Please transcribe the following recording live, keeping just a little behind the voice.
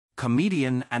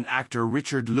comedian and actor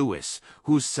Richard Lewis,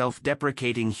 whose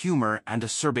self-deprecating humor and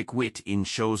acerbic wit in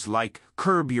shows like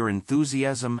Curb Your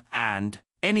Enthusiasm and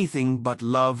Anything But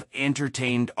Love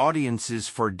entertained audiences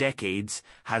for decades,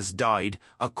 has died,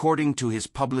 according to his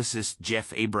publicist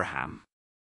Jeff Abraham.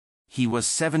 He was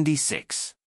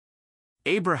 76.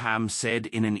 Abraham said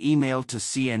in an email to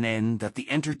CNN that the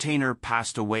entertainer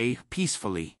passed away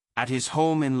peacefully at his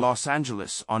home in Los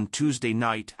Angeles on Tuesday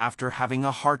night after having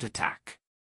a heart attack.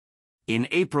 In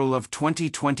April of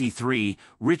 2023,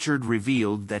 Richard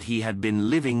revealed that he had been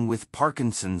living with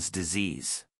Parkinson's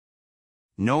disease.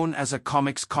 Known as a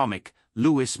comics comic,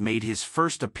 Lewis made his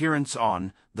first appearance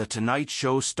on The Tonight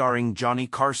Show starring Johnny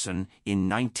Carson in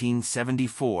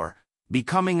 1974,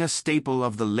 becoming a staple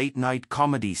of the late-night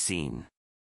comedy scene.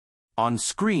 On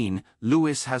screen,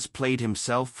 Lewis has played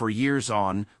himself for years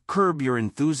on Curb Your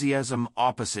Enthusiasm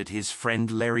opposite his friend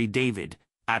Larry David,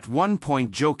 at one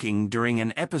point joking during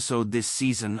an episode this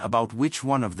season about which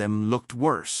one of them looked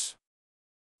worse.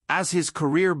 As his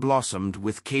career blossomed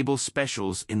with cable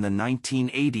specials in the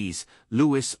 1980s,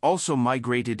 Lewis also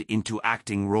migrated into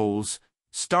acting roles,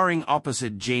 starring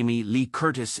opposite Jamie Lee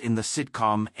Curtis in the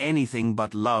sitcom Anything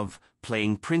But Love,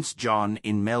 playing Prince John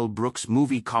in Mel Brooks'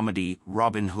 movie comedy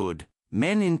Robin Hood,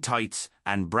 Men in Tights,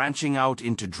 and branching out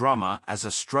into drama as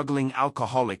a struggling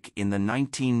alcoholic in the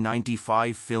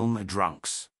 1995 film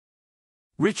Drunks.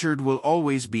 Richard will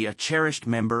always be a cherished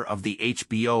member of the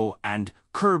HBO and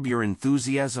Curb Your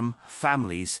Enthusiasm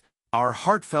families. Our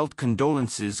heartfelt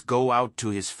condolences go out to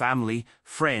his family,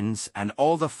 friends, and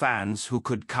all the fans who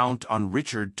could count on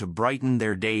Richard to brighten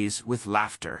their days with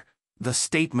laughter. The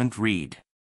statement read,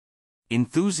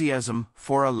 "Enthusiasm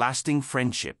for a lasting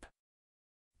friendship."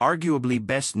 Arguably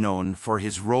best known for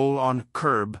his role on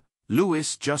Curb,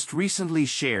 Lewis just recently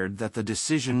shared that the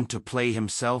decision to play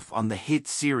himself on the hit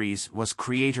series was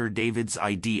creator David's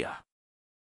idea.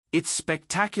 "It's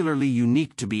spectacularly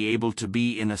unique to be able to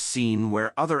be in a scene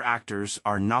where other actors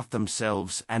are not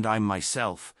themselves and I'm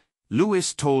myself,"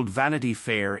 Lewis told Vanity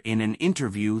Fair in an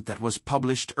interview that was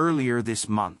published earlier this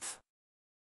month.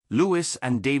 Lewis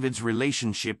and David's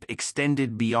relationship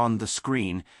extended beyond the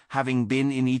screen, having been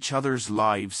in each other's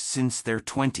lives since their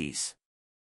 20s.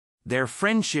 Their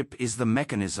friendship is the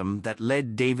mechanism that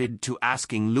led David to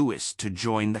asking Lewis to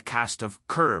join the cast of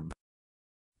Curb.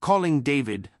 Calling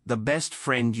David the best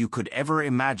friend you could ever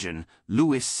imagine,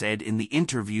 Lewis said in the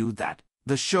interview that,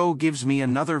 "The show gives me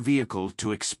another vehicle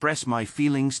to express my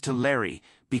feelings to Larry,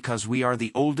 because we are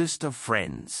the oldest of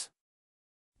friends.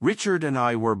 Richard and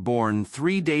I were born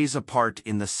 3 days apart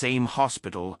in the same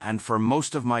hospital, and for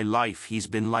most of my life he's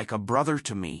been like a brother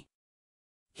to me.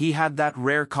 He had that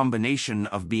rare combination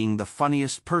of being the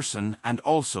funniest person and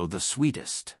also the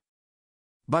sweetest.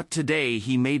 But today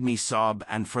he made me sob,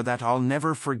 and for that I'll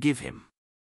never forgive him."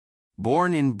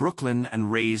 Born in Brooklyn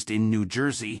and raised in New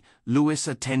Jersey, Lewis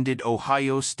attended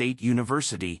Ohio State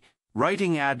University,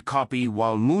 writing ad copy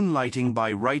while moonlighting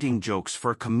by writing jokes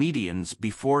for comedians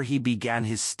before he began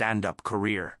his stand-up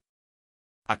career.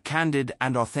 A candid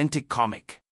and authentic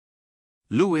comic,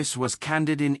 Lewis was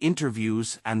candid in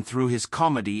interviews and through his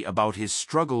comedy about his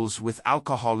struggles with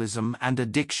alcoholism and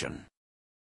addiction.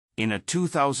 In a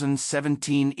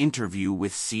 2017 interview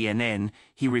with CNN,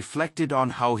 he reflected on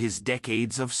how his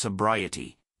decades of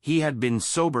sobriety, he had been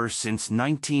sober since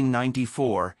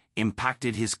 1994,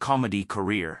 impacted his comedy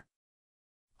career.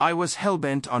 "I was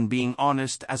hell-bent on being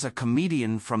honest as a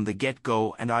comedian from the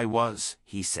get-go, and I was,"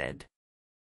 he said.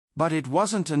 "But it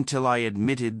wasn't until I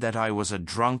admitted that I was a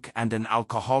drunk and an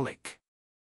alcoholic.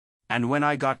 And when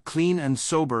I got clean and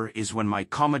sober is when my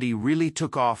comedy really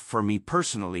took off for me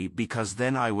personally, because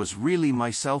then I was really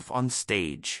myself on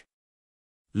stage."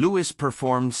 Lewis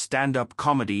performed stand-up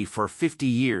comedy for 50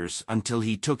 years until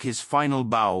he took his final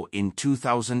bow in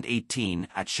 2018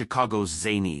 at Chicago's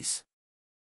Zanies.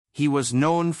 He was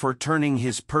known for turning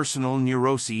his personal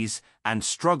neuroses and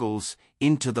struggles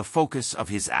into the focus of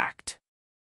his act.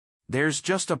 "There's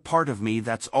just a part of me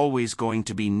that's always going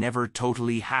to be never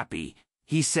totally happy,"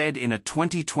 he said in a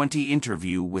 2020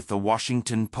 interview with The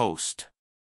Washington Post.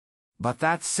 But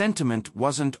that sentiment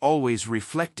wasn't always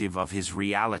reflective of his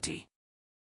reality.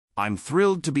 "I'm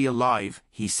thrilled to be alive,"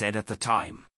 he said at the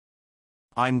time.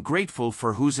 "I'm grateful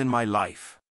for who's in my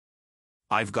life.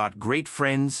 I've got great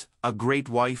friends, a great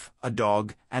wife, a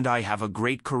dog, and I have a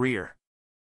great career."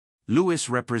 Lewis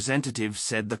representative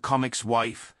said the comic's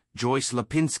wife, Joyce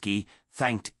Lipinski,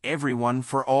 thanked everyone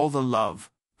for all the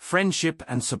love, friendship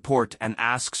and support and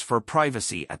asks for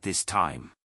privacy at this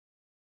time.